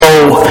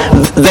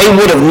they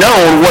would have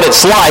known what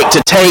it's like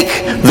to take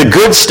the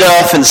good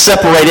stuff and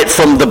separate it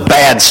from the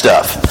bad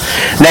stuff.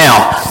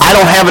 Now, I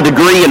don't have a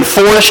degree in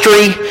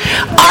forestry.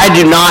 I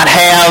do not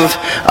have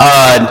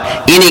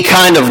any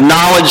kind of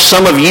knowledge.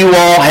 Some of you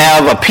all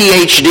have a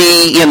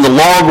PhD in the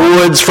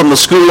logwoods from the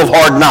School of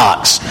Hard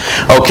Knocks.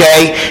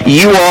 Okay?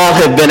 You all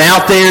have been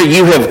out there.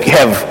 You have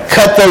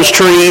cut those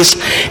trees,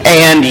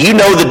 and you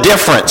know the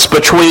difference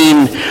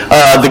between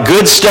the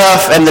good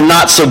stuff and the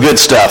not so good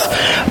stuff.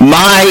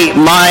 My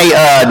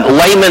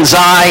layman's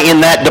eye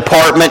in that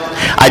department,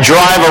 I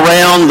drive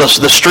around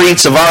the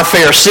streets of our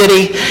fair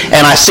city,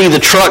 and I see the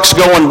trucks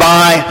going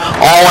by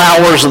all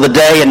hours of the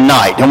day and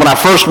night. And when I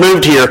first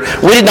moved here,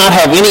 we did not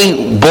have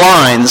any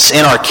blinds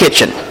in our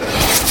kitchen.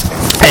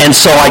 And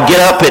so I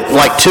get up at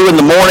like 2 in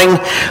the morning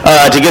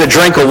to get a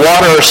drink of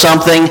water or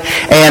something,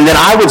 and then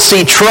I would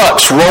see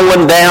trucks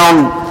rolling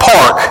down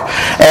Park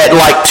at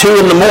like 2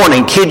 in the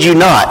morning, kid you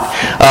not.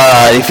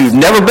 If you've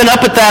never been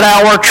up at that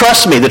hour,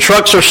 trust me, the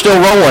trucks are still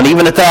rolling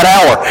even at that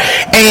hour.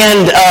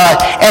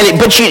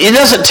 But it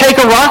doesn't take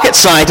a rocket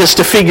scientist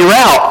to figure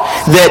out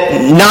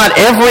that not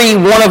every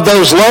one of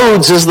those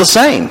loads is the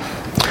same.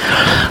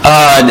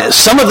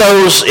 Some of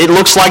those, it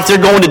looks like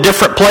they're going to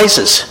different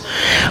places.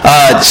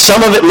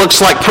 Some of it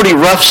looks like pretty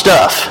rough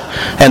stuff.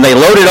 And they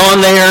load it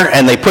on there,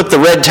 and they put the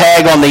red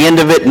tag on the end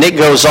of it, and it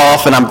goes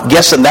off, and I'm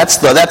guessing that's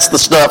the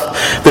stuff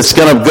that's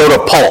going to go to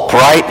pulp,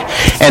 right?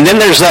 And then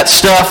there's that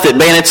stuff that,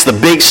 man, it's the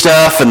big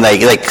stuff, and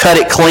they cut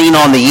it clean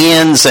on the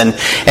ends, and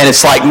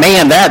it's like,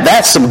 man,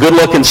 that's some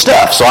good-looking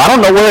stuff. So I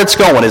don't know where it's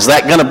going. Is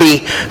that going to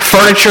be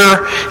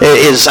furniture?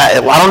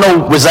 I don't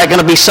know, was that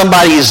going to be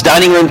somebody's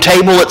dining room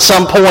table at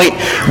some point?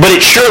 But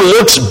it sure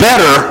looks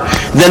better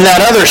than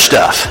that other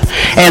stuff.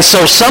 And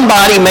so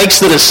somebody makes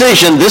the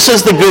decision, this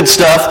is the good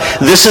stuff,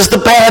 this is the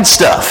bad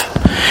stuff.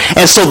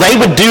 And so they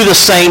would do the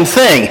same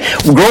thing.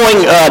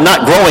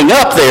 Not growing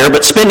up there,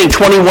 but spending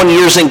 21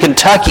 years in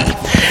Kentucky,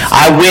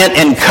 I went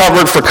and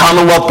covered for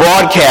Commonwealth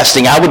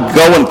Broadcasting. I would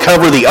go and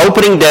cover the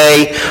opening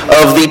day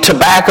of the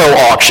tobacco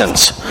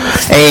auctions.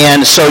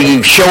 And so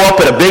you show up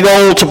at a big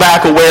old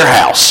tobacco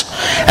warehouse.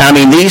 I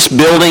mean, these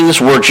buildings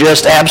were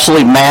just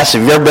absolutely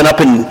massive. You've ever been up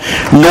in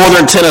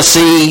northern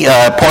Tennessee,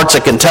 parts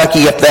of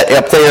Kentucky up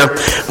there?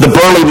 The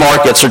Burley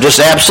markets are just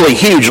absolutely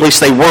huge. At least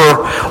they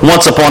were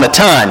once upon a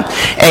time.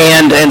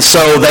 And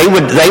so they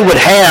would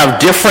have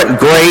different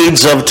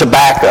grades of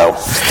tobacco.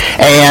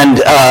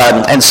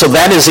 And so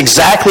that is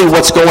exactly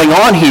what's going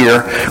on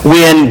here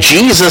when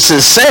Jesus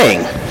is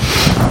saying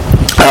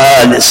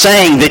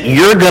that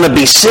you're going to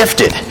be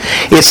sifted.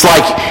 It's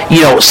like,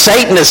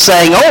 Satan is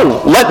saying,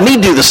 oh, let me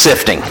do the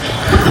sifting.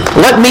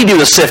 Let me do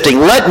the sifting.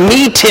 Let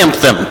me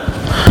tempt them.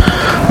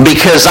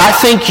 Because I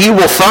think you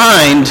will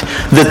find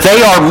that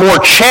they are more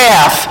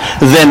chaff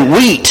than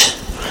wheat.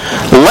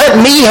 Let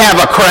me have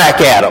a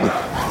crack at them,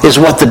 is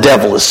what the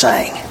devil is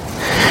saying.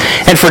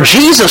 And for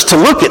Jesus to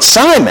look at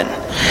Simon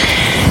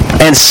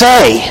and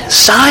say,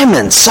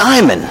 Simon,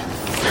 Simon,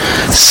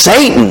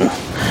 Satan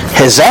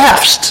has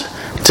asked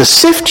to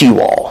sift you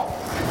all.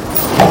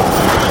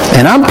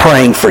 And I'm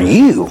praying for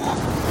you.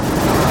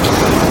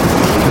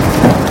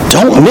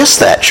 Don't miss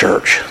that,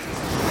 church.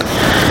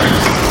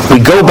 We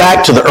go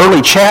back to the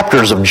early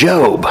chapters of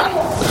Job.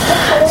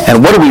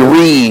 And what do we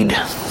read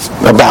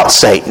about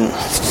Satan?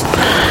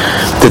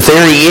 That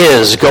there he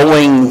is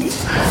going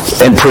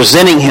and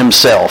presenting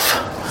himself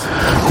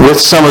with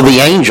some of the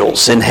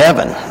angels in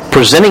heaven.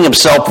 Presenting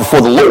himself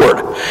before the Lord.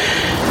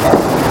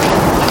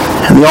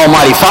 And the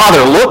Almighty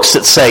Father looks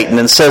at Satan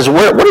and says,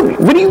 what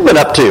have you been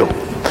up to?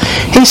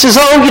 He says,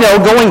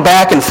 going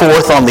back and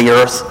forth on the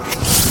earth.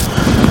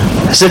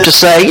 As if to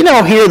say,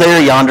 here,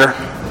 there, yonder.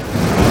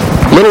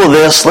 Little of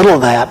this, little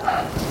of that.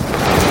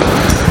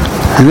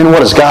 And then what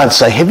does God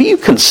say? Have you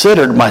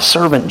considered my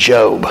servant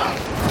Job?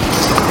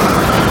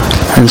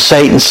 And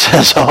Satan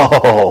says,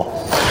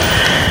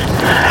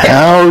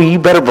 you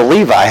better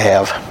believe I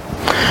have.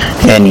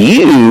 And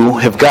you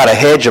have got a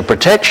hedge of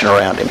protection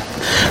around him.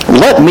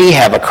 Let me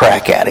have a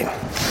crack at him.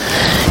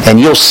 And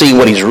you'll see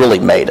what he's really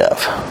made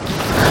of.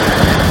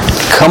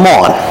 Come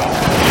on.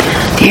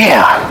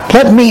 Yeah,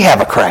 let me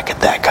have a crack at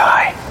that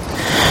guy.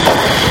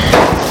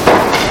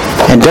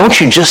 And don't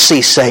you just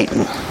see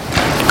Satan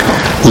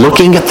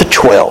looking at the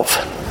 12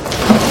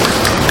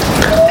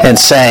 and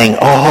saying,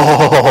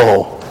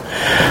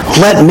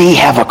 let me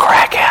have a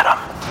crack at them.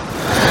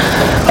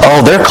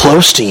 Oh, they're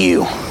close to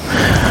you.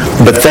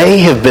 But they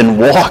have been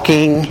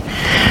walking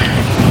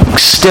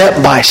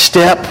step by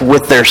step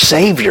with their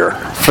Savior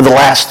for the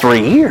last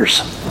 3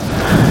 years.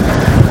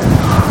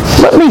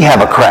 Let me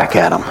have a crack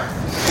at them.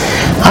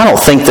 I don't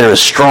think they're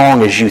as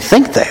strong as you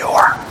think they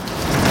are.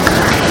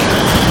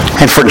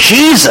 And for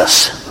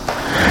Jesus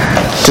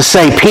to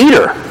say,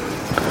 Peter,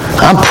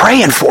 I'm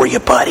praying for you,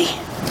 buddy.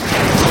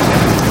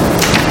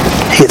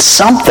 It's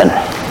something.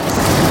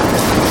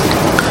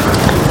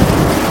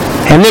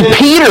 And then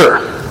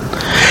Peter,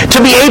 to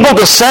be able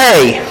to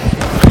say,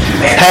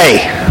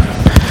 hey,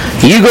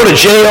 you go to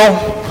jail,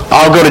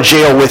 I'll go to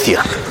jail with you.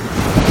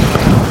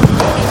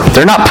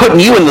 They're not putting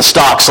you in the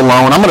stocks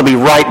alone. I'm going to be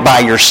right by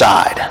your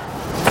side.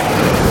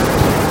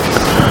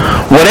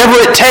 Whatever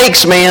it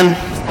takes, man,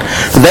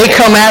 they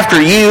come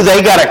after you,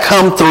 they got to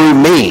come through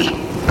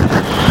me.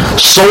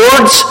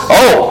 Swords?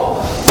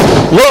 Oh,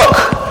 look,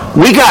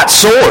 we got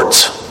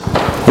swords.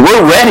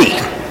 We're ready.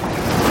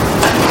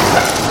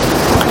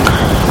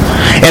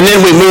 And then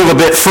we move a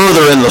bit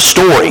further in the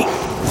story,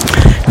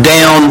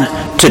 down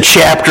to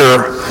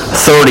chapter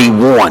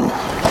 31.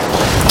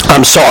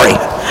 I'm sorry.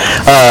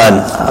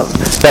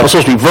 That was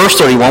supposed to be verse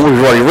 31, which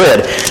we've already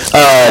read.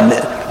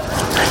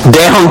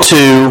 Down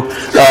to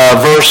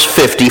verse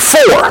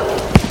 54.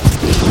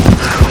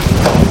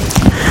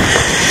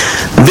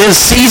 Then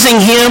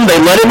seizing him, they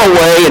led him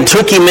away and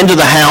took him into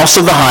the house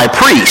of the high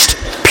priest.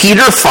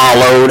 Peter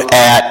followed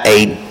at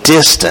a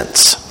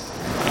distance.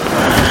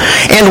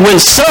 And when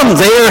some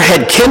there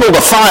had kindled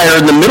a fire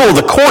in the middle of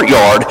the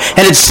courtyard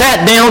and had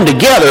sat down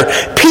together,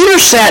 Peter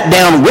sat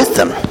down with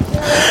them.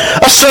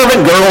 A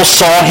servant girl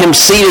saw him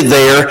seated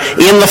there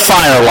in the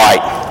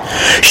firelight.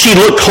 She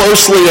looked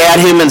closely at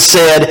him and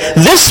said,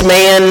 "This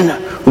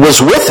man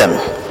was with him."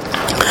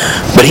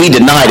 But he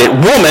denied it.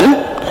 "Woman,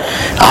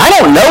 I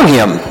don't know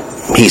him,"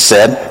 he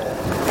said.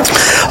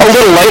 A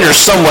little later,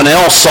 someone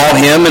else saw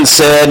him and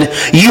said,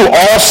 "You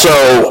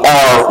also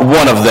are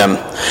one of them."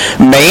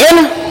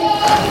 "Man,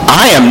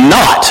 I am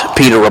not,"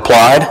 Peter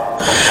replied.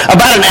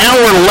 About an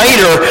hour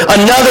later,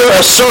 another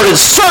asserted,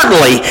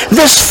 "Certainly,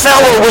 this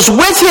fellow was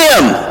with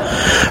him,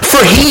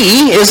 for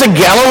he is a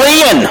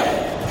Galilean."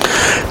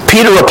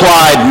 Peter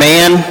replied,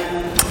 "Man,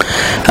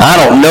 I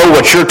don't know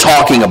what you're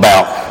talking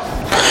about."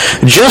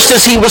 Just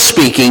as he was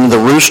speaking, the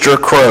rooster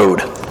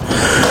crowed.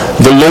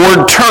 The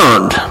Lord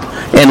turned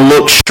and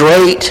looked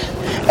straight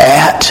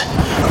at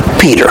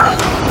Peter.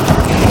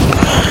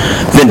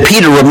 Then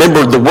Peter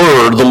remembered the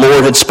word the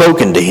Lord had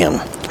spoken to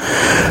him.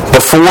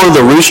 "Before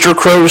the rooster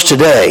crows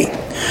today,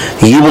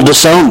 you will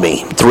disown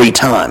me 3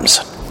 times.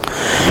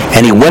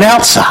 And he went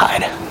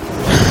outside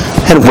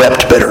and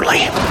wept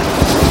bitterly.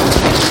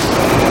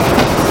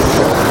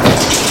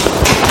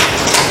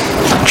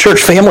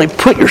 Church family,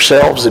 put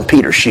yourselves in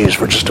Peter's shoes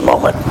for just a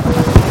moment.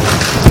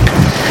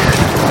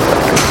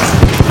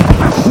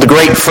 The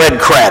great Fred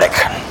Craddock,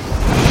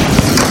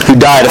 who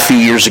died a few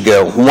years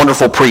ago,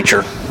 wonderful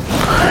preacher,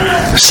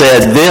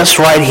 said this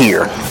right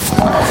here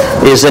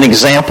is an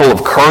example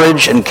of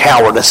courage and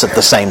cowardice at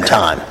the same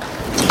time.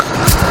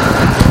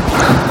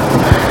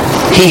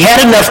 He had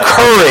enough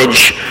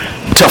courage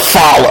to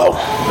follow.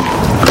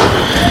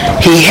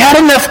 He had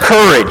enough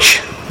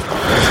courage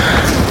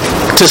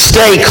to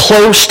stay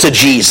close to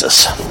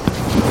Jesus,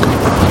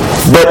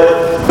 but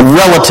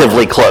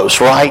relatively close,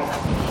 right?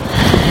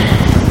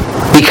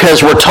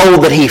 Because we're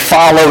told that he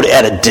followed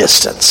at a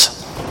distance.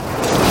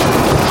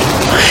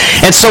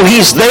 And so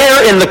he's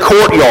there in the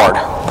courtyard.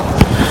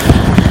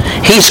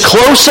 He's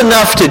close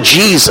enough to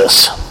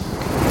Jesus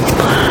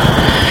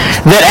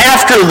that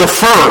after the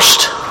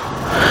first,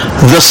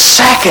 the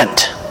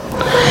second,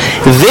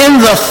 then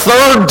the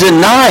third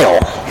denial,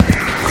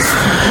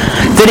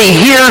 that he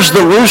hears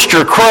the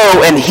rooster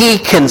crow and he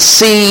can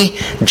see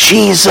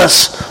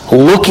Jesus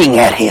looking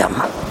at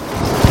him.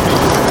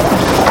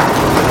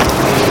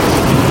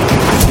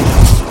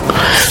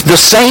 The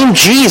same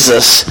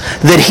Jesus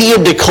that he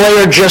had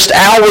declared just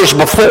hours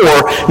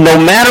before, no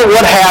matter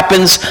what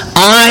happens,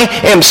 I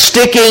am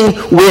sticking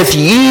with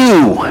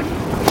you.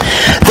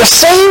 The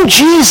same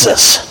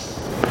Jesus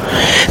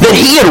that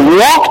he had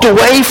walked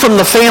away from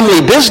the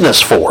family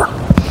business for.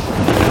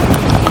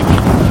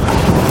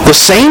 The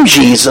same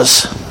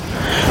Jesus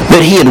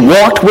that he had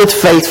walked with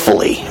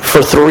faithfully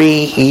for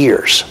 3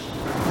 years.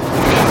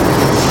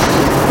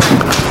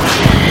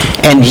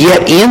 And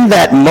yet in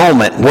that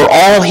moment where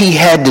all he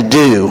had to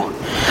do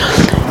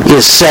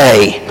is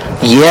say,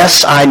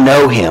 yes, I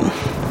know him,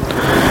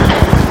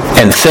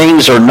 and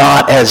things are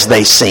not as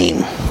they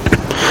seem.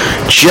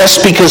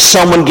 Just because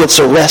someone gets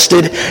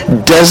arrested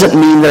doesn't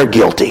mean they're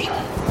guilty.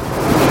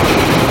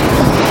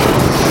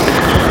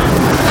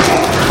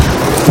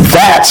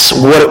 That's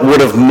what it would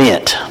have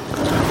meant,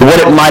 what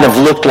it might have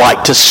looked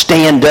like to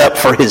stand up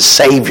for his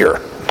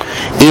Savior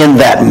in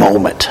that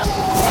moment.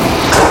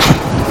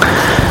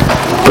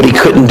 But he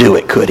couldn't do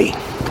it, could he?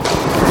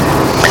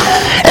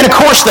 And of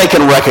course they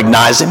can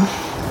recognize him,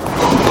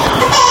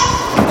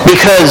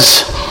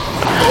 because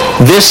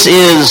this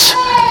is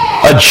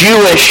a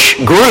Jewish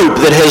group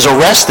that has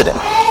arrested him.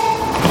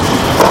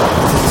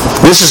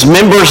 This is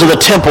members of the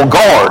temple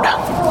guard.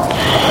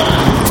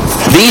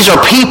 These are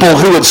people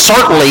who had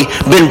certainly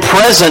been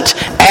present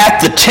at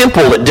the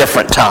temple at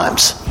different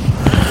times.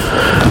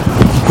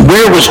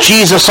 Where was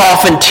Jesus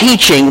often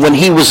teaching when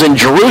he was in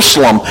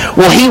Jerusalem?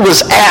 Well, he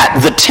was at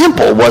the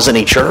temple, wasn't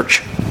he,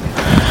 church?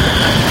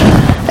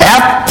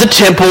 At the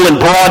temple in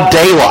broad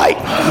daylight.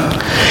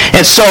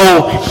 And so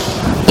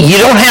you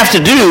don't have to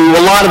do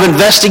a lot of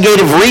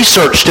investigative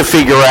research to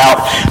figure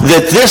out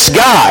that this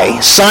guy,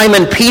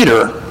 Simon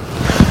Peter,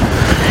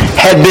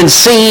 had been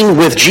seen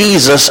with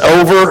Jesus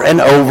over and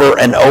over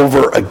and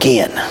over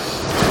again.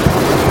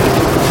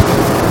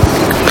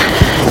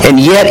 And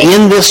yet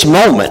in this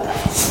moment,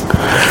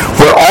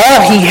 where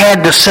all he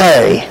had to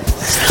say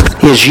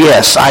is,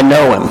 yes, I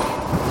know him.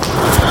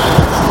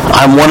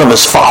 I'm one of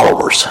his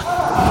followers.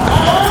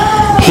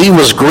 He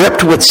was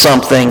gripped with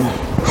something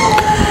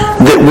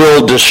that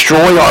will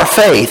destroy our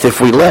faith if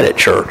we let it,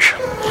 church.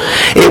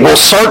 It will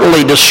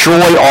certainly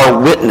destroy our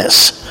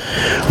witness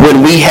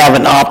when we have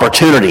an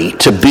opportunity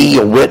to be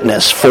a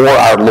witness for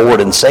our Lord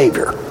and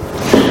Savior.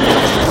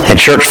 And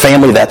church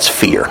family, that's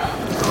fear.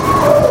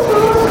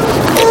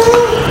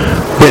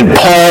 When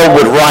Paul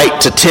would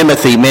write to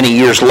Timothy many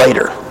years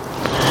later,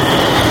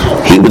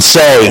 he would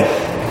say,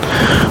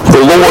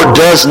 the Lord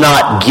does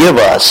not give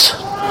us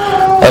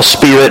a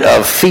spirit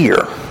of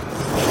fear.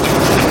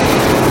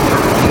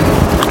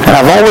 And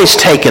I've always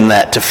taken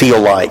that to feel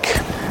like,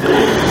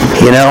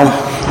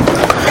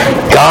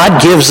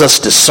 God gives us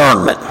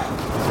discernment.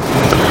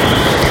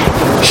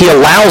 He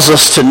allows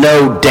us to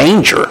know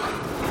danger.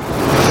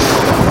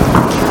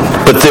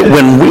 But that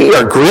when we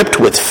are gripped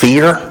with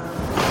fear,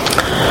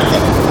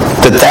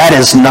 that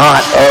is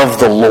not of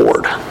the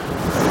Lord.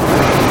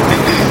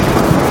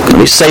 Let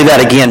me say that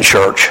again,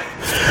 church.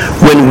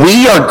 When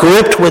we are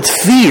gripped with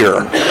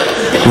fear,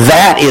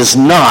 that is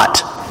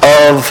not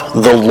of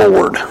the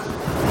Lord.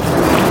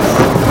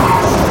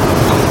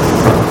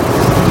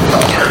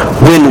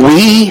 When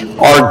we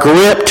are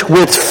gripped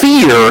with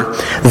fear,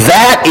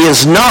 that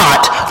is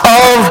not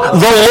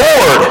of the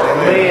Lord.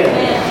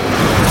 Amen.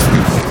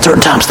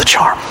 Third time's the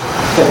charm.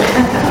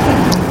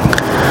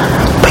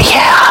 But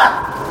yeah,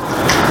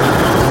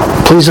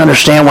 please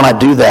understand when I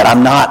do that,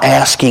 I'm not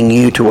asking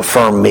you to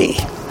affirm me.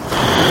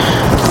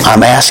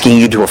 I'm asking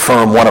you to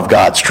affirm one of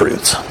God's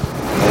truths.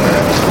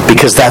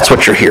 Because that's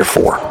what you're here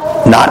for.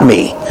 Not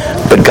me,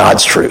 but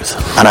God's truth.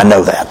 And I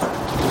know that.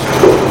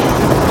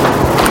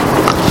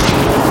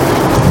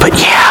 But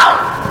yeah,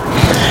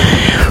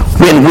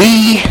 when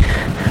we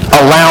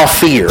allow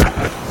fear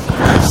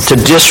to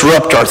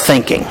disrupt our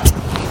thinking,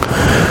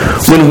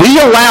 when we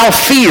allow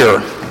fear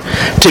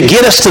to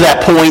get us to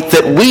that point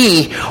that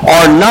we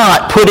are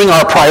not putting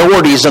our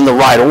priorities in the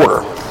right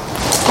order,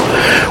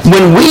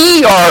 when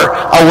we are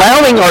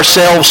allowing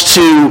ourselves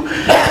to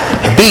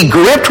be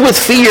gripped with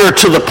fear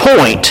to the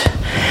point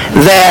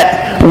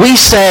that we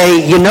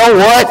say, you know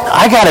what,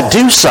 I got to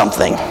do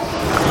something,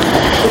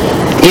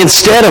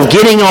 instead of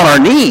getting on our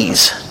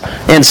knees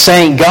and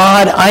saying,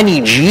 God, I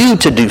need you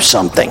to do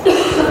something.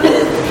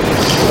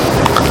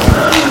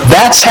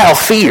 That's how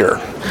fear,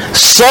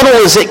 subtle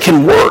as it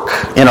can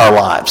work in our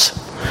lives,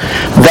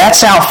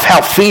 that's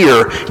how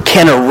fear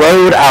can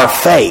erode our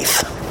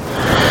faith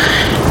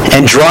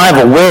and drive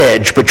a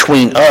wedge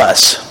between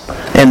us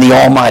and the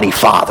Almighty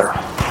Father.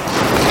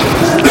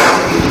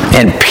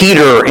 And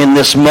Peter, in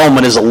this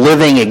moment, is a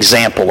living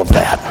example of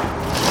that.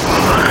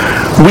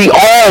 We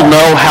all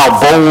know how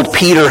bold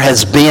Peter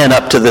has been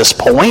up to this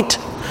point.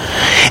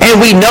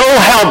 And we know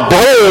how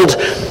bold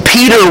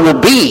Peter will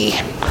be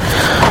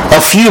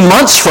a few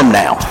months from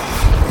now.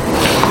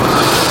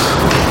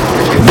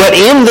 But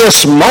in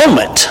this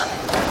moment,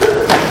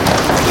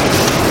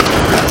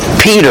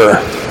 Peter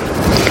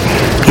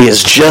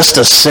is just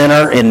a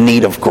sinner in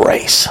need of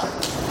grace.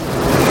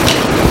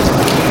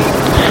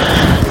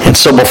 And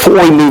so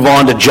before we move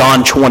on to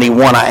John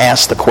 21, I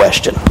ask the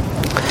question,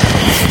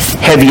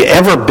 have you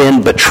ever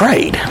been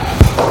betrayed?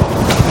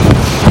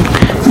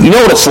 You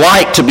know what it's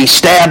like to be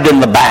stabbed in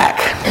the back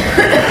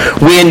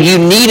when you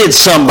needed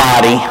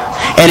somebody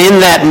and in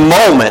that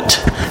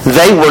moment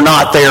they were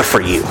not there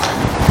for you.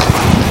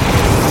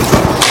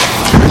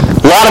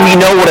 A lot of you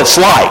know what it's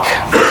like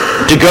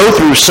to go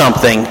through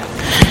something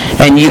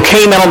and you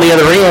came out on the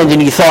other end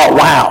and you thought,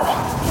 wow,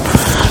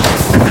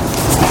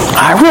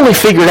 I really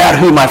figured out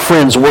who my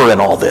friends were in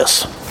all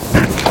this.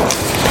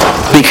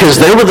 Because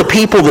they were the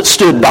people that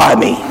stood by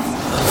me.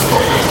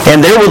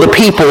 And they were the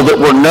people that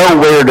were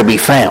nowhere to be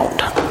found.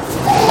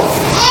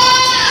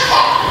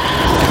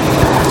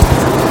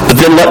 But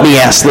then let me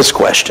ask this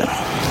question.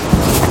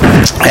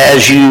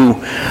 As you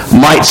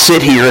might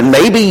sit here, and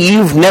maybe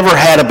you've never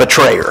had a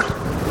betrayer.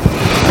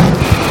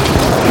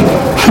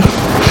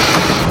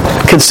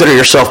 Consider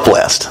yourself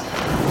blessed.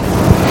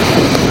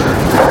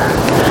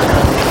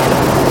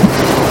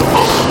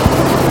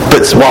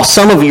 But while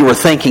some of you were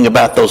thinking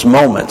about those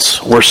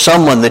moments where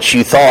someone that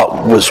you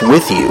thought was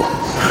with you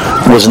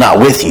was not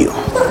with you,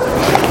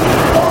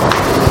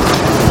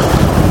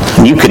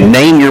 you could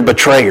name your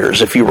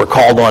betrayers if you were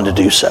called on to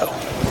do so.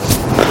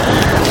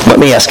 Let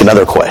me ask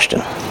another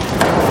question.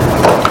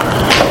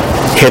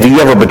 Have you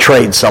ever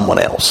betrayed someone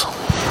else?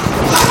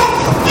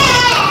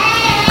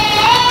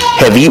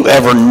 Have you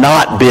ever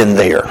not been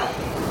there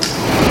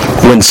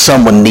when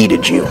someone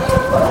needed you?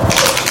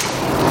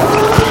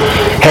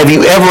 Have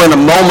you ever in a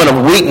moment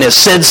of weakness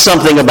said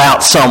something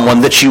about someone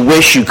that you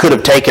wish you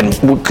could take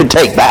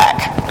back?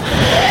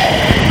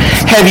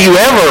 Have you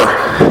ever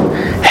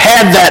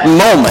had that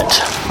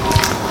moment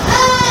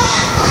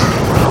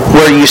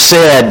where you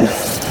said,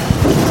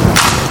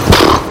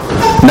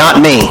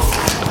 not me,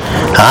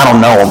 I don't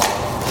know them?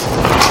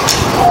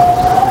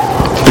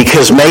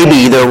 Because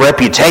maybe their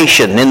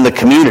reputation in the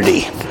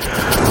community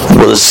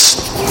was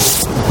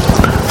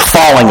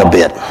falling a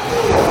bit.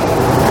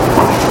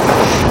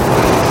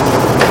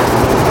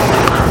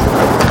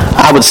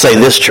 I would say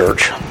this,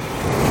 church.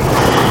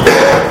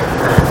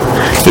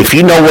 If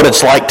you know what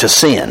it's like to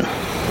sin,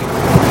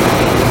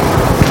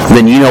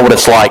 then you know what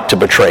it's like to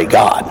betray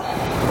God.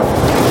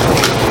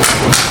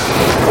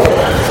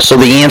 So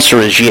the answer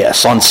is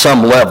yes. On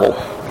some level,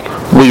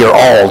 we are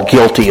all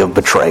guilty of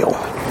betrayal.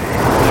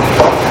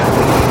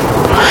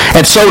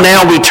 And so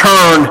now we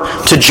turn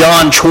to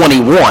John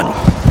 21.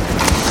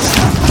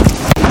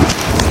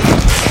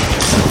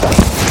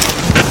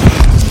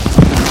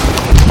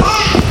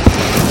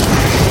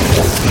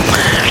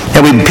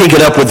 And we pick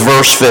it up with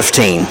verse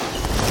 15.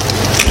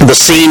 The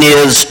scene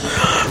is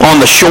on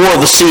the shore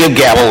of the Sea of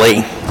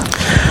Galilee.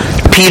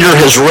 Peter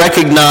has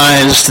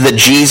recognized that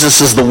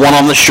Jesus is the one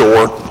on the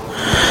shore.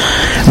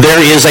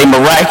 There is a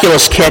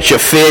miraculous catch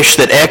of fish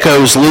that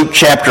echoes Luke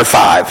chapter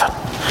 5.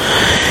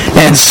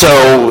 And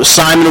so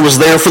Simon was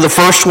there for the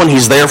first one.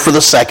 He's there for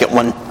the second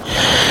one.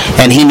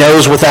 And he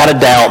knows without a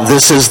doubt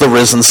this is the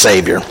risen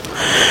Savior.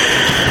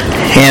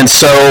 And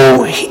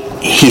so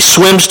he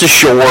swims to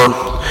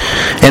shore.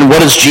 And what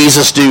does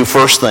Jesus do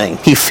first thing?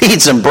 He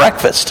feeds him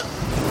breakfast.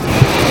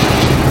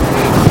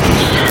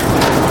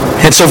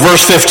 And so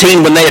verse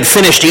 15, when they had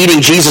finished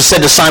eating, Jesus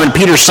said to Simon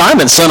Peter,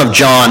 Simon, son of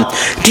John,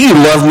 do you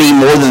love me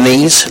more than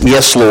these?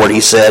 Yes, Lord, he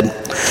said.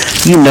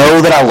 You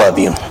know that I love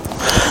you.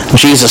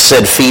 Jesus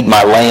said, feed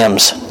my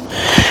lambs.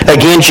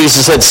 Again,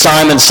 Jesus said,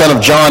 Simon, son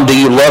of John, do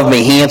you love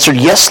me? He answered,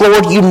 yes,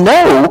 Lord, you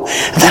know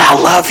that I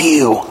love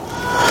you.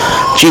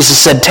 Jesus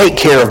said, take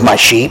care of my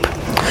sheep.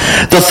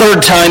 The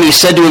third time he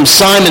said to him,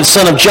 Simon,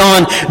 son of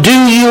John, do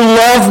you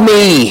love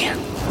me?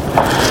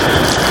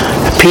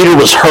 Peter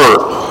was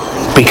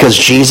hurt because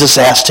Jesus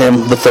asked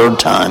him the third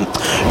time,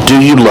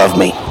 do you love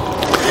me?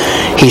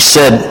 He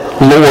said,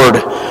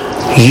 Lord,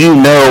 you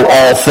know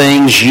all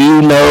things.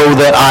 You know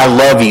that I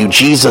love you.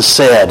 Jesus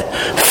said,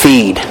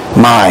 feed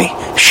my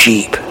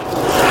sheep.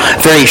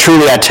 Very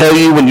truly, I tell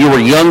you, when you were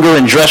younger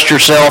and dressed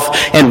yourself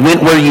and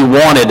went where you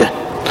wanted,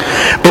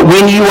 but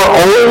when you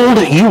are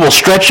old, you will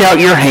stretch out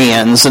your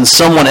hands and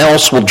someone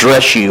else will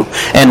dress you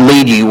and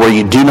lead you where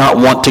you do not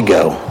want to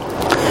go.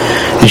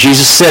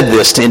 Jesus said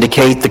this to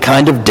indicate the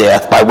kind of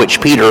death by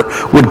which Peter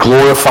would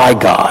glorify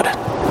God.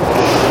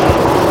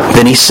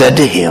 Then he said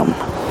to him,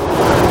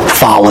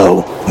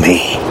 follow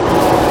me.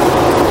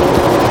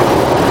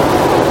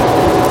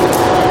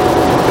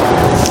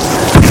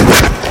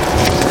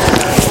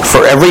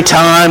 For every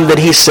time that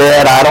he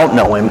said, I don't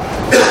know him,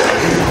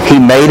 he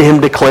made him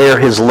declare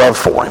his love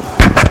for him.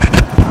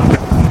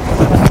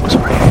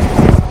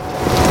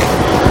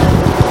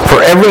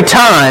 For every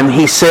time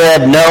he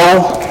said,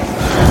 no,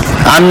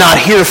 I'm not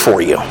here for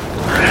you,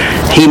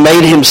 he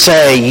made him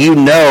say, you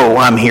know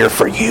I'm here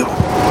for you.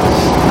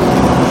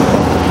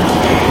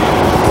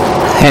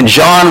 And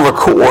John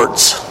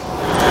records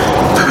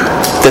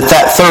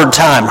that third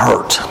time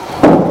hurt.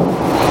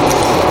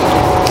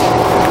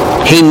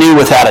 He knew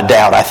without a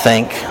doubt, I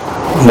think,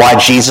 why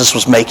Jesus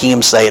was making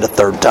him say it a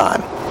third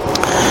time.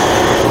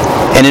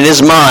 And in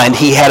his mind,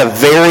 he had a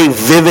very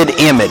vivid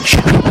image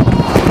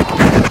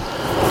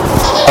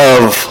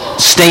of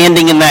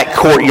standing in that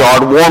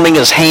courtyard, warming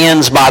his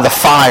hands by the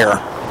fire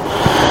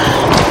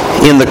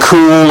in the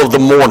cool of the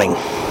morning.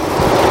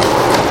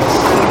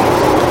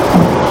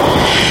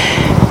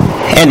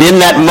 And in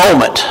that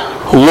moment,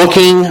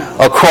 looking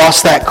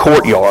across that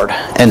courtyard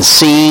and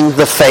seeing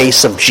the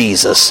face of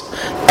Jesus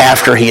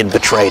after he had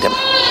betrayed him.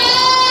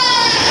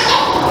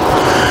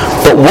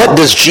 But what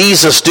does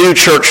Jesus do,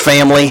 church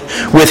family,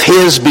 with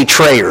his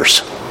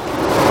betrayers?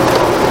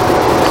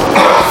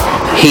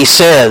 He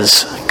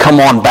says, come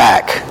on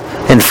back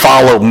and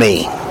follow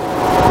me.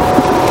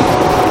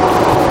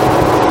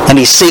 And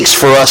he seeks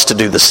for us to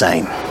do the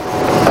same.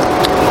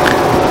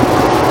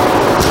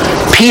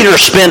 Peter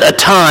spent a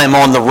time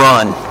on the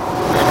run.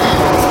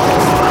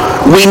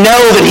 We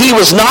know that he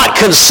was not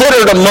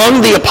considered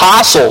among the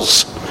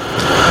apostles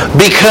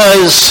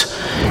because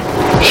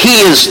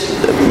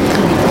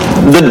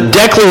the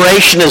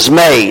declaration is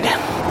made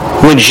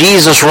when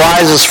Jesus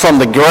rises from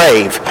the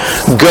grave.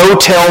 Go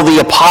tell the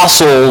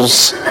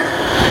apostles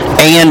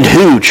and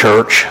who,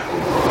 church?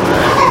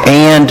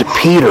 And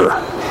Peter.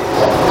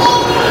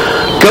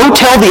 Go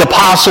tell the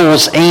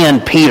apostles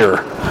and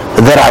Peter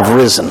that I've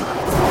risen.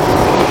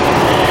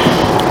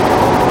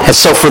 And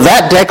so for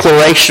that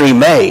declaration he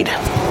made,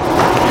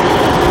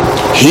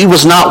 he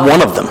was not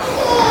one of them.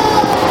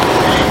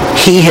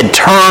 He had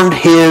turned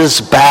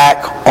his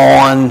back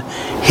on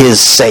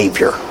his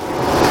Savior.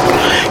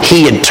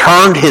 He had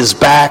turned his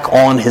back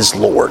on his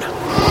Lord.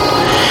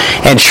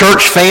 And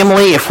church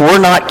family, if we're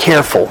not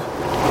careful,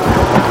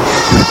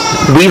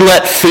 we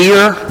let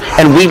fear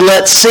and we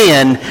let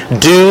sin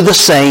do the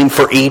same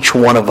for each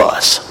one of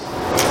us.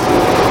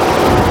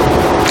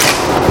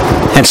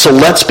 And so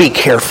let's be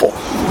careful.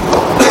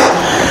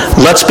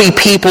 Let's be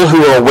people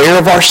who are aware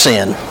of our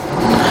sin.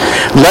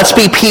 Let's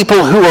be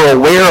people who are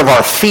aware of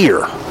our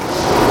fear.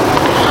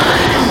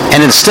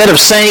 And instead of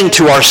saying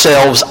to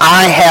ourselves,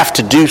 I have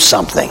to do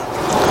something,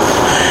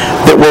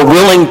 that we're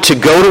willing to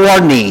go to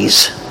our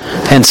knees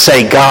and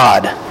say,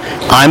 God,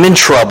 I'm in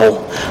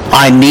trouble.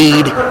 I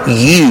need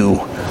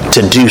you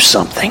to do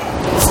something.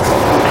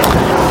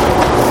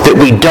 That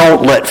we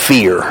don't let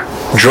fear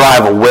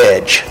drive a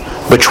wedge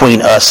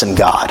between us and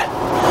God.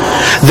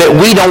 That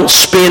we don't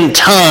spend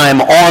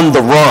time on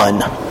the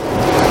run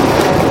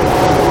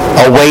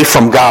away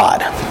from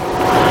God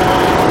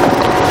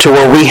to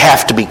where we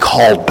have to be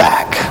called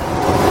back.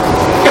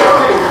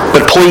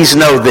 But please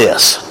know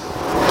this.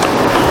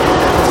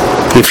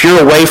 If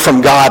you're away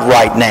from God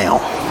right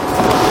now,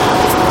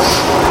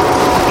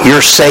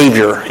 your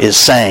Savior is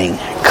saying,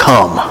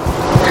 come,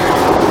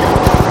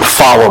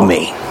 follow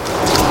me.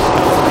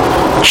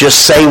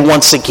 Just say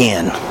once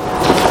again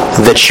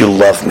that you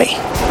love me.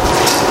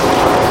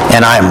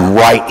 And I am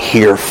right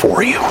here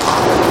for you.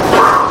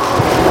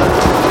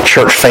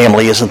 Church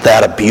family, isn't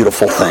that a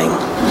beautiful thing?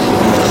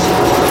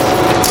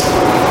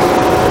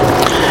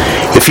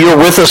 If you're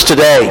with us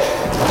today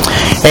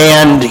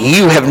and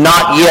you have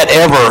not yet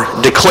ever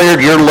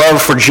declared your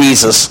love for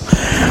Jesus,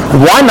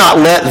 why not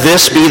let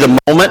this be the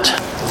moment?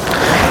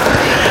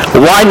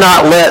 Why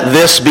not let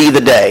this be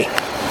the day?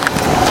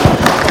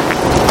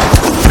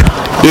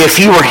 If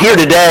you are here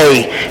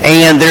today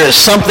and there is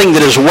something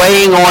that is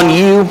weighing on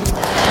you,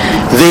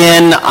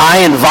 then I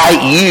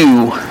invite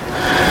you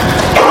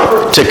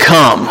to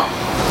come.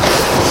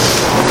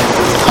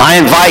 I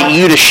invite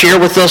you to share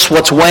with us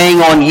what's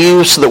weighing on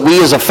you so that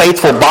we as a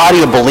faithful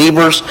body of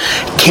believers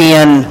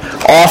can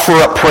offer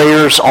up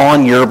prayers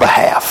on your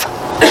behalf.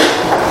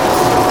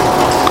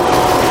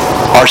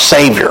 Our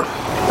Savior,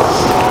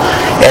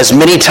 as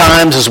many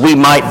times as we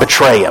might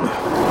betray Him,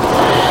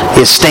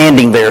 is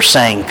standing there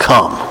saying,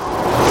 come,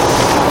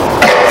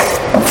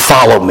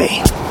 follow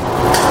me.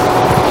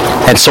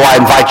 And so I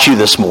invite you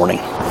this morning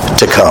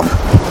to come.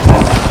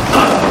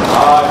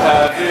 I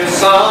have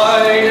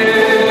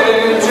decided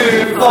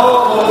to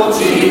follow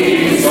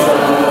Jesus.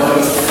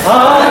 I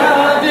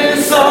have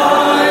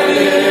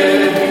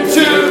decided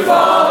to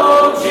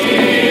follow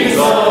Jesus.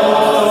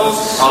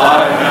 I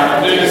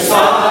have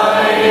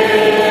decided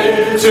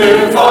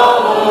to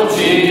follow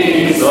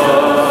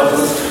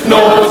Jesus.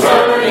 No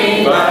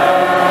turning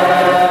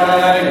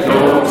back, no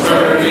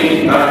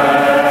turning back.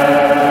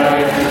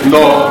 The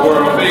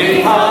world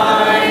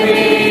behind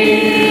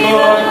me,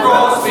 the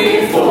cross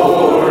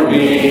before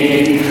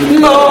me. The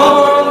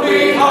world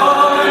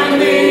behind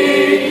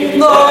me, the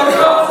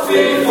cross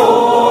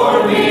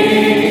before me.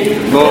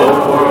 The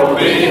world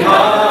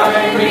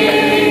behind me,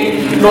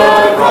 the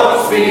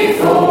cross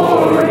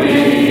before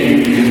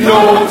me. No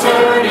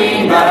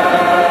turning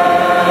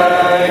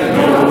back,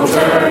 no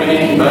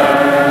turning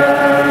back.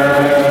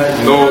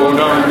 No,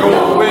 none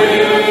go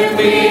with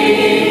me,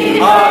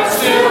 I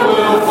still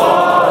will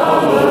follow.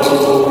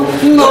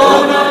 No,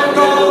 none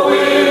go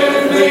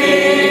with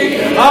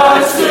me, I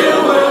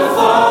still will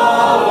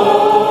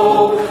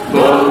follow.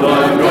 No,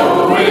 none go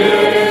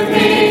with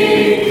me,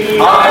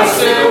 I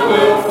still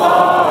will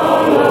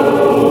follow.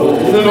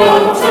 No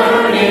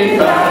turning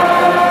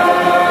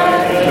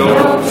back, no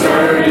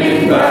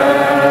turning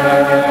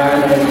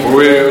back.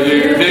 Will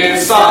you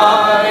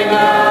decide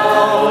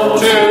now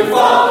to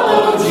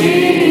follow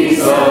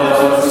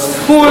Jesus?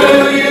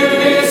 Will you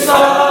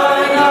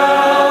decide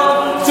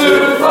now to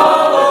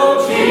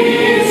follow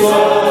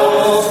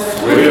Jesus?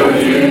 Will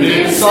you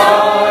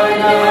decide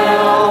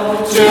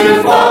now to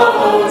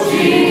follow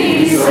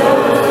Jesus?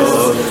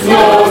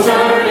 No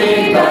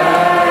turning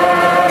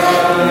back,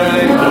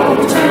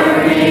 no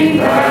turning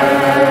back.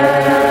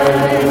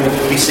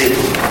 Be seated.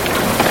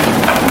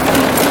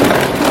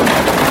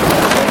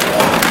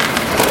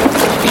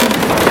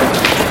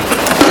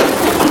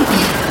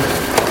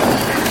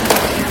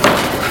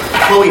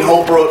 Chloe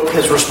Holbrook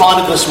has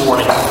responded this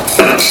morning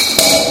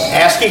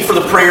asking for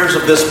the prayers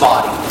of this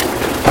body.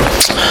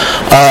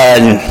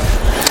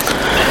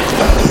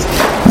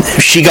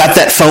 She got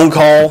that phone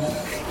call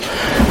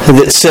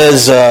that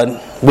says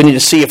we need to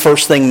see you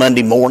first thing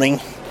Monday morning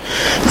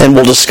and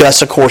we'll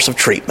discuss a course of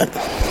treatment.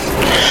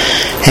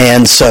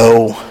 And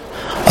so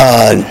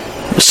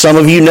some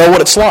of you know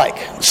what it's like.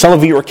 Some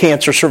of you are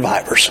cancer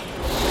survivors.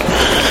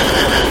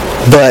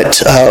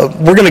 But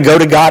we're going to go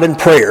to God in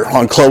prayer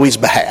on Chloe's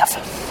behalf.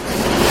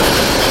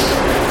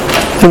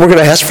 And we're going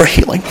to ask for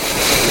healing.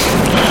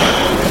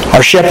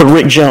 Our shepherd,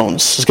 Rick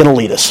Jones, is going to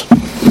lead us.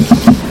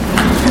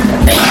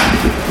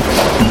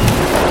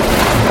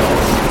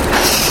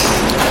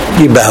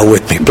 You bow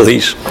with me,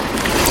 please.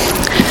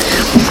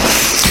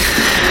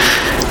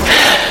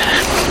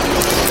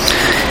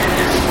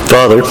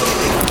 Father,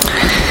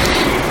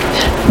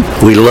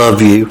 we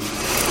love you.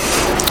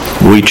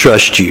 We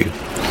trust you.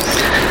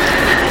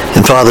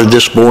 And Father,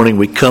 this morning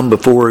we come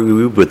before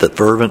you with a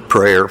fervent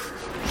prayer.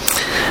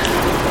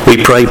 We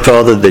pray,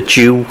 Father, that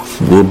you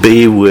will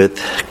be with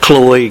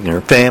Chloe and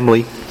her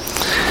family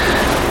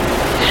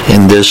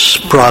in this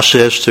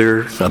process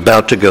they're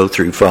about to go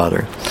through,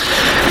 Father.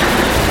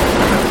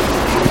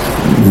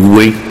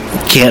 We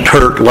can't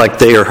hurt like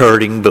they are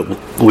hurting, but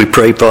we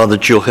pray, Father,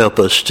 that you'll help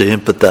us to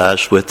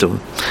empathize with them,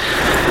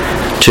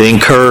 to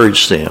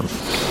encourage them.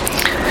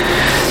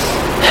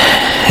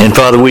 And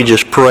Father, we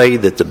just pray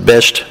that the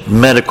best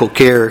medical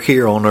care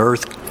here on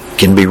earth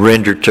can be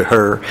rendered to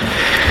her,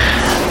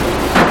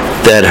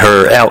 that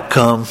her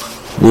outcome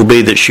will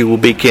be that she will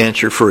be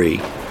cancer-free.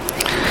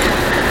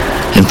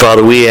 And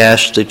Father, we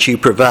ask that you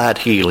provide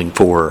healing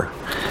for her.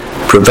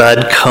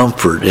 Provide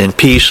comfort and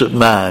peace of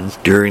mind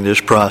during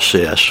this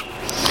process.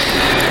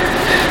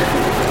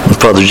 And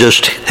Father,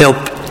 just help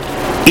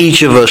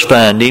each of us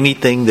find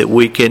anything that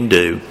we can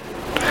do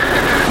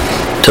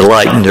to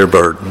lighten their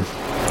burden.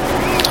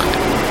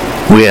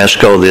 We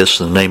ask all this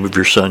in the name of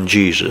your Son,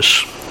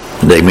 Jesus.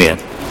 And amen.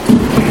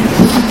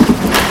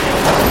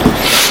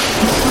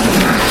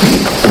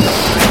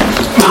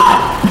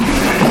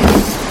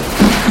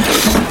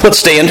 Let's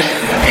stand.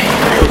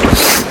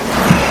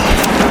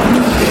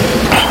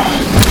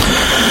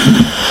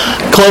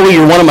 Chloe,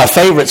 you're one of my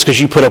favorites because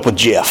you put up with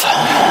Jeff.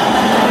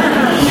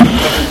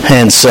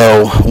 And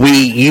so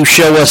you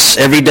show us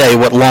every day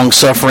what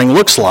long-suffering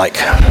looks like.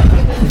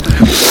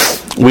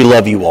 We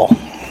love you all.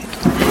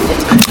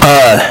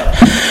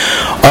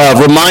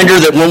 Reminder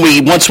that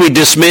once we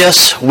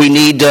dismiss, we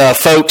need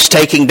folks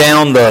taking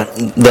down the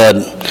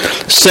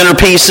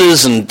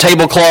centerpieces and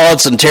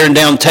tablecloths and tearing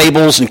down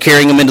tables and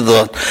carrying them into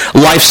the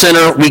Life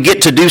Center. We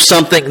get to do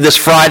something this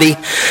Friday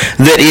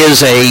that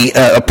is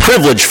a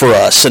privilege for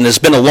us and has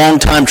been a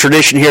long-time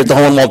tradition here at the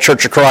Hohenwald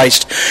Church of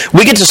Christ.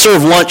 We get to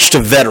serve lunch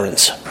to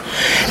veterans.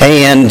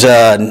 And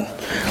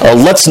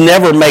let's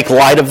never make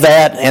light of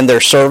that and their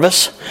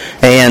service.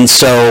 And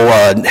so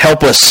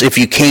help us, if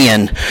you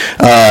can,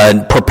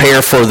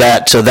 prepare for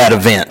that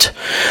event.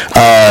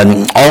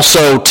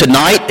 Also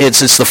tonight,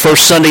 it's the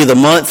first Sunday of the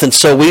month, and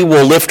so we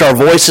will lift our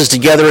voices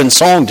together in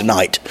song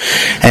tonight.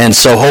 And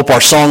so hope our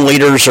song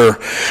leaders are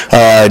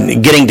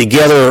getting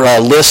together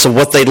lists of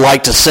what they'd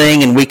like to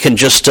sing, and we can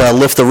just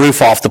lift the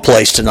roof off the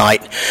place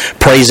tonight,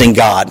 praising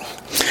God.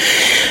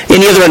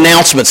 Any other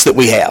announcements that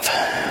we have?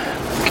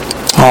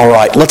 All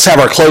right, let's have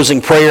our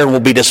closing prayer, and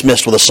we'll be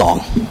dismissed with a song.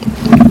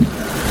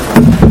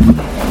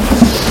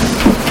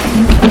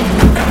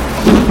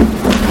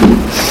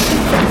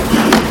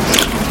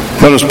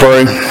 Let us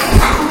pray.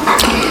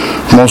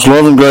 Most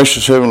loving,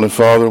 gracious Heavenly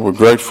Father, we're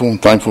grateful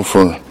and thankful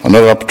for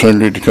another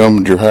opportunity to come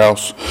into your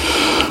house,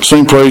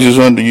 sing praises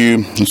unto you,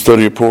 and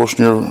study a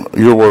portion of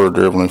your word,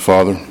 dear Heavenly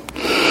Father.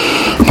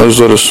 Please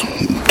let us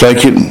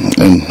take it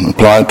and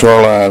apply it to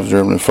our lives, dear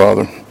Heavenly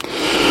Father.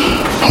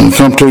 We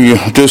come to you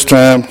at this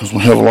time because we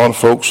have a lot of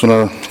folks in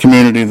our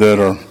community that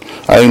are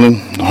ailing,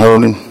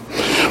 hurting.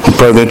 We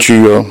pray that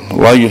you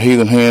lay your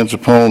heathen hands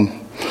upon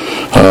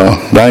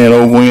Diane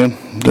Ogwin,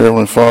 dear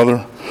Heavenly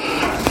Father.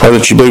 Pray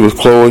that you be with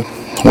Chloe.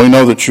 We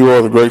know that you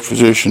are the great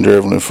physician, dear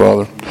Heavenly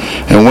Father.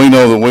 And we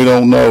know that we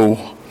don't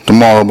know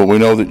tomorrow, but we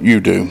know that you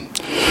do.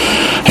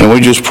 And we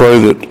just pray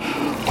that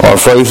our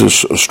faith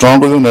is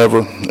stronger than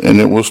ever and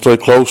that we'll stay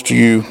close to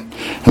you.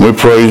 And we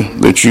pray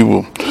that you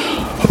will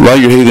lay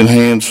your heathen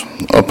hands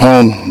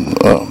upon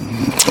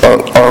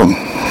our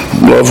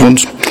loved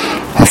ones,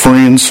 our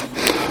friends,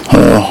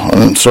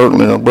 and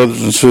certainly our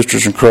brothers and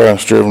sisters in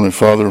Christ, dear Heavenly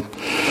Father.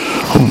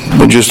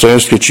 We just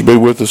ask that you be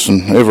with us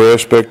in every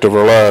aspect of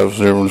our lives,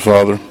 dear Heavenly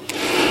Father.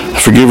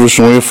 Forgive us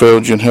when we have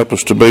failed you and help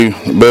us to be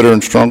better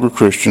and stronger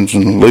Christians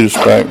and lead us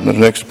back at the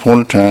next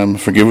appointed time.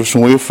 Forgive us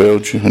when we have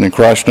failed you. And in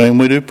Christ's name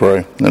we do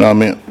pray. And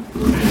amen.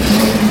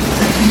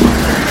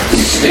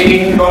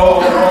 Sing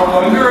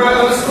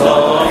glorious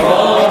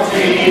love of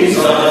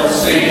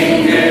Jesus,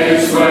 sing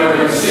his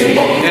mercy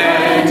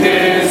and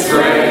his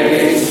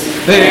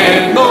grace.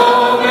 In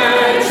the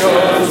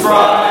mansions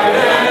bright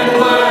and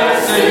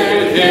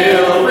blessed,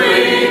 he'll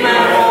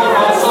remember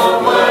us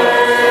always.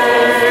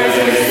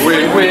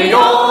 When we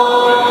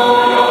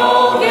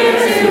all get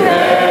to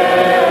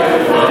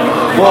heaven,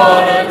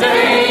 what a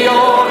day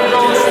on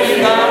earth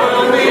that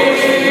will be.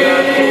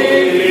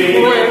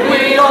 When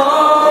we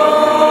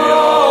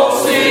all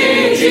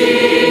see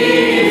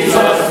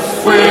Jesus,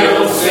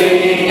 we'll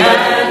sing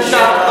and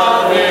shout the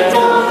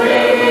victory.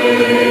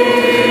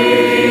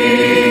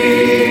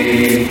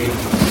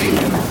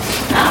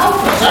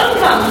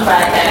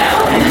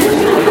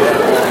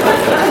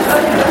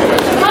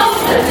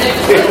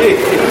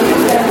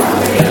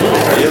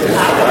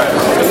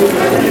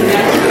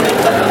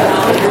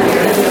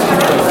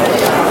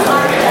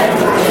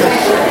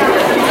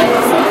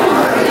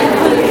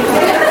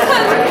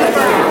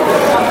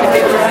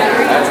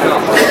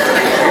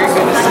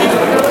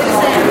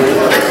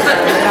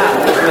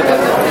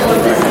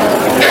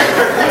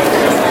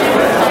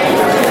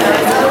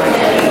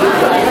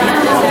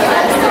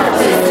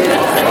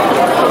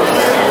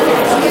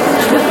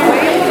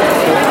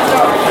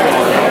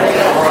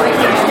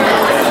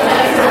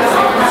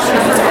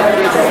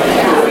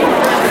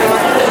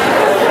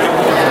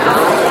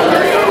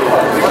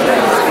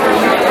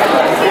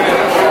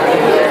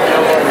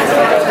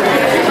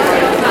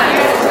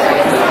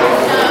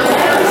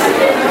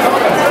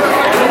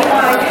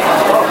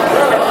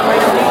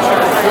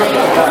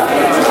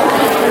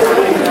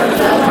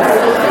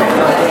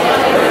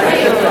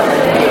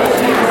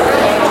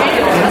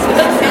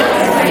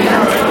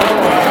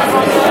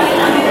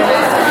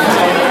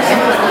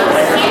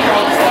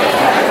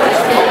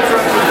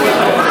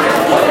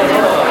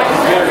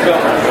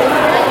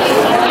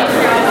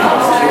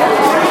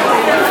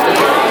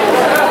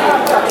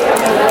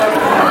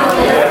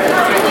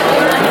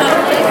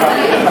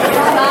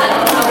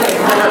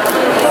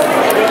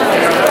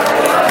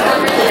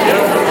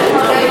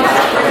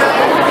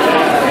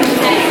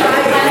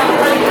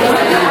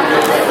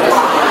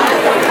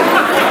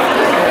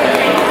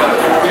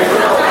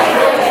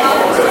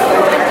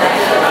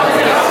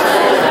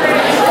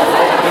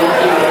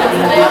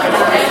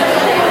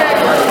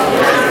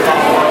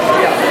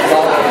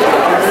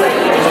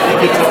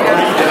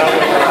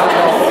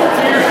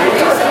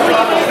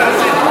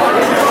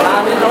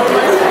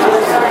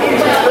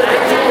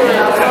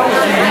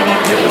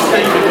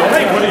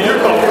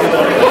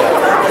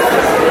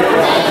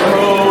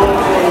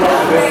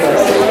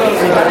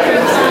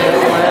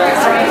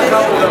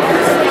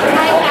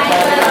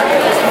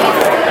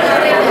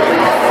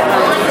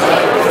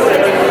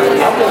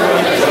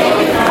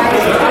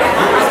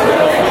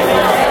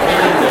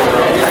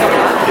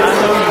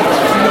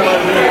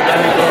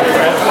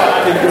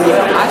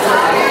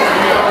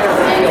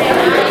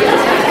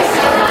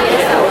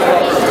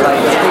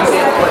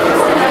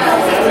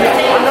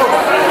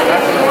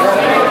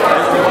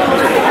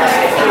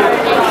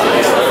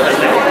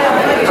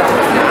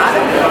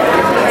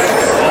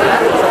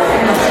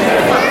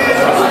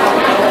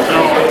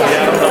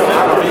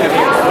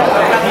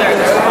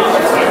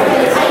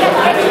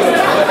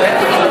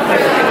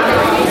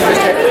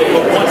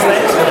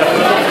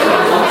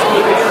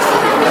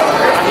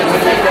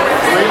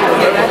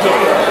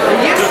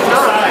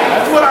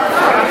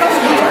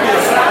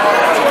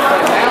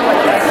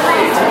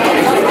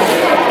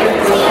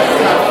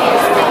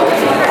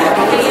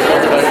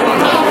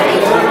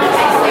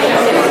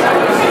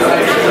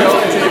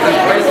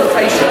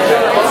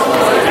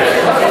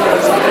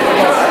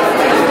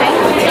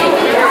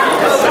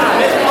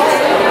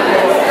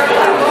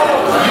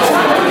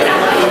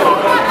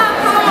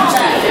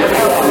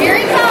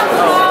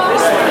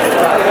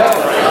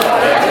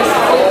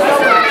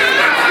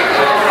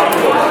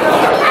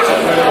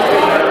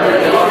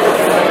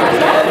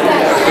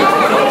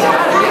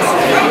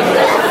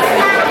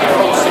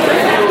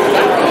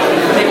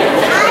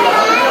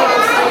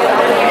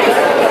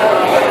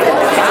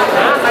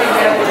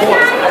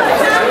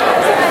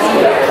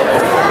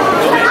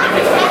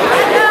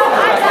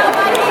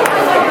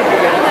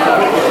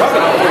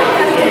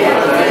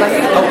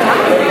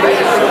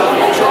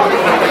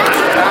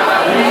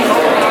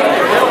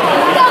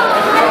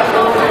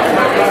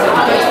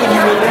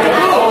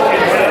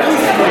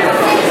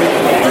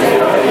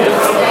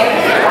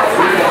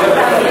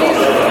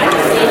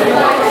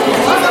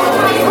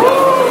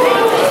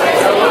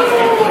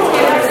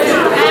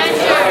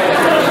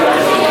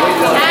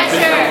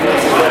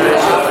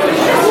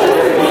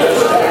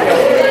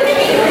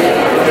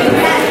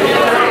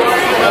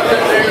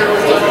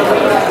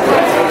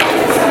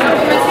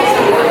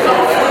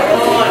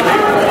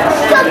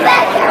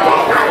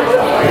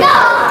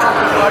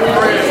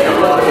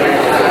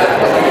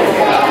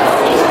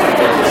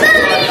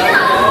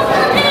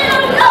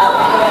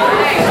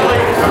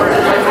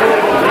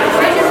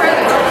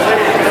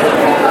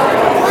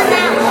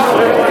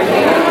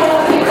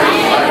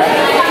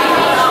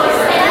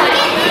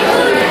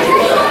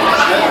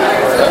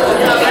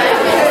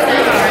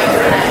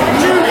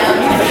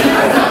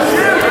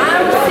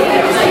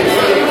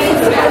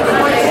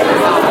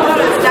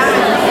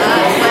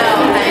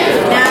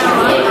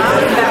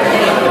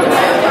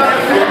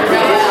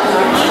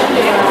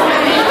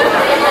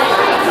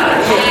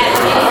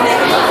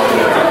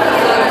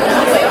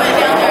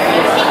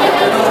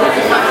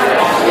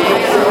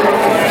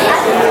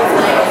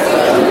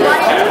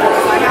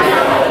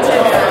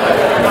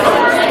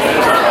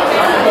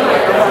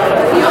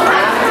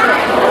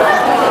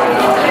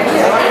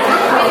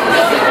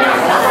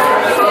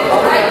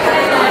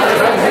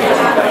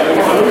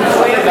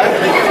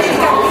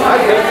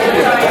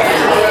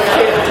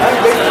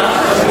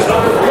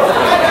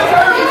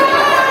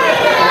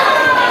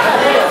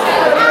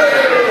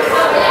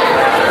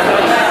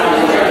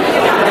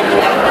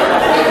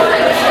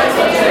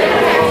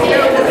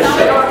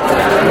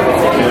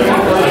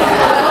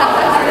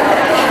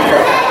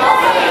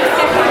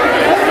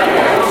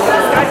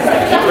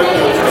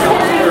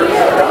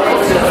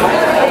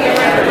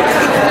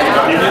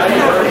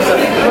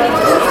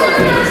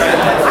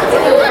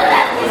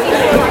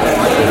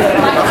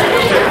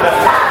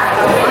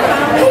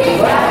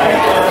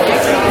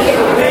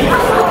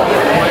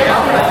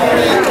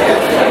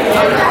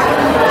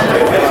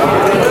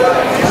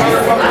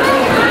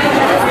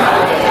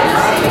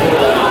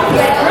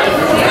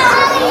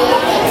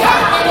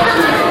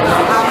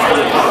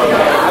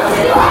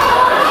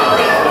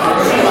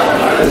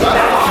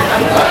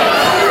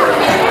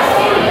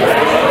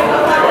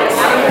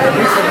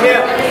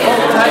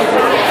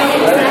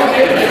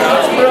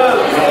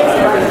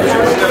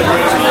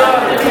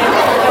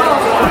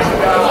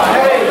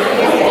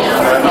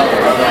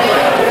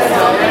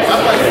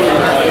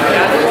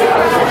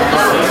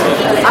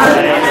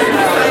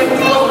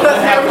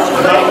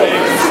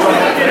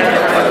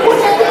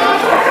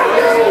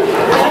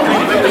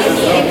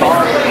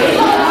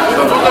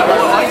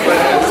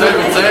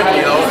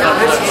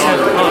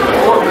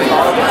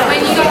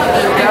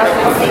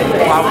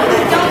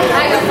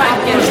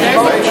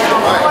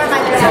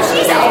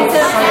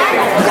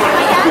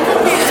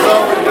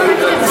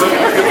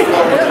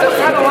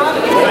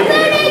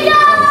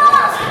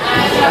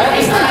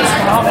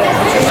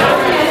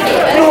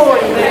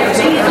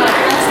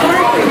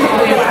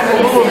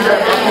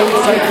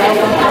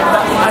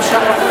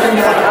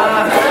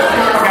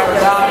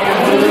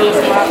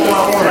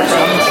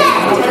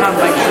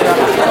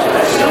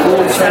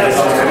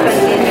 Yes.